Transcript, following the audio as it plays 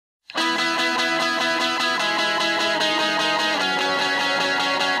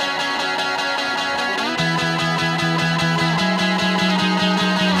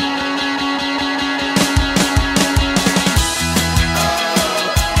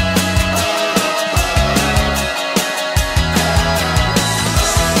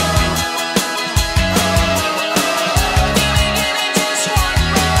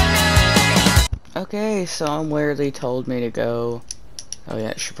somewhere they told me to go. Oh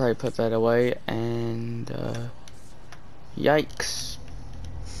yeah, I should probably put that away. And yikes.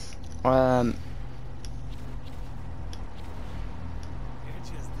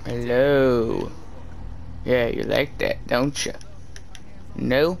 Hello. Yeah, you like that, don't you?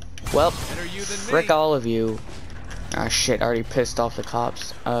 No? Well, frick all of you. Ah shit, I already pissed off the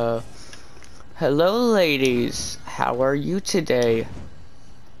cops. Hello ladies. How are you today?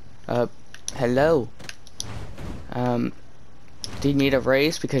 Hello. Do you need a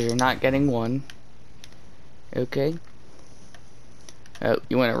raise because you're not getting one? Okay. Oh,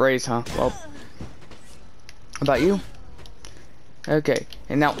 you want a raise, huh? Well, how about you? Okay,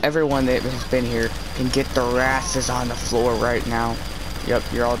 and now everyone that has been here can get their asses on the floor right now. Yep,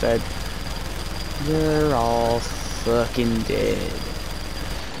 you're all dead. You're all fucking dead.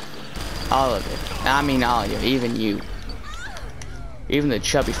 All of it. I mean all of you, even you. Even the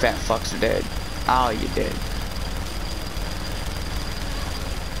chubby fat fucks are dead. All of you dead.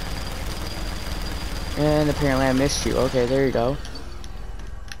 And apparently I missed you. Okay, there you go.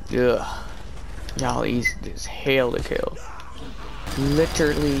 Ugh. Y'all easy as hell to kill.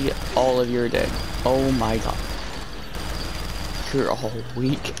 Literally all of you are dead. Oh my god. You're all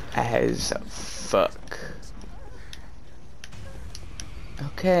weak as fuck.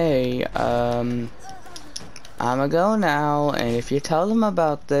 Okay, I'ma go now, and if you tell them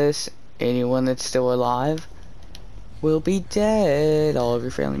about this, anyone that's still alive will be dead. All of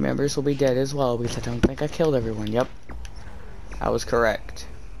your family members will be dead as well, because I don't think I killed everyone. Yep. I was correct.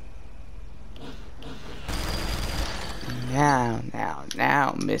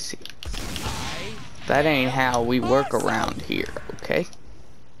 Now, Missy. That ain't how we work around here, okay?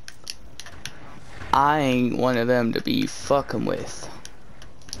 I ain't one of them to be fucking with.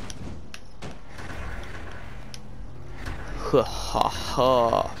 Ha ha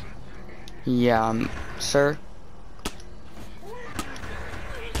ha. Yeah, sir?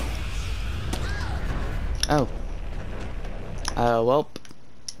 Oh. Well.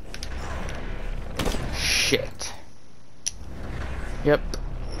 Shit. Yep.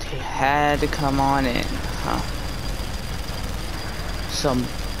 He had to come on in, huh? Some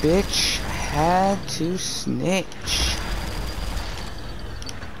bitch had to snitch.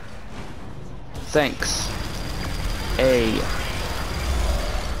 Thanks. A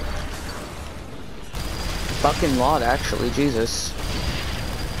fucking lot, actually. Jesus.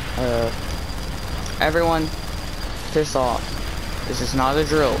 Everyone, piss off. This is not a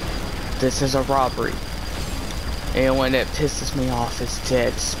drill. This is a robbery. Anyone that pisses me off is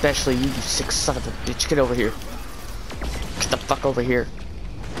dead. Especially you, you sick son of a bitch. Get over here. Get the fuck over here.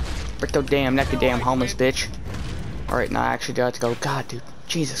 Break your damn neck, you damn homeless bitch. Alright, now I actually do have to go. God, dude.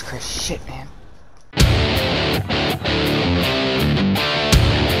 Jesus Christ. Shit, man.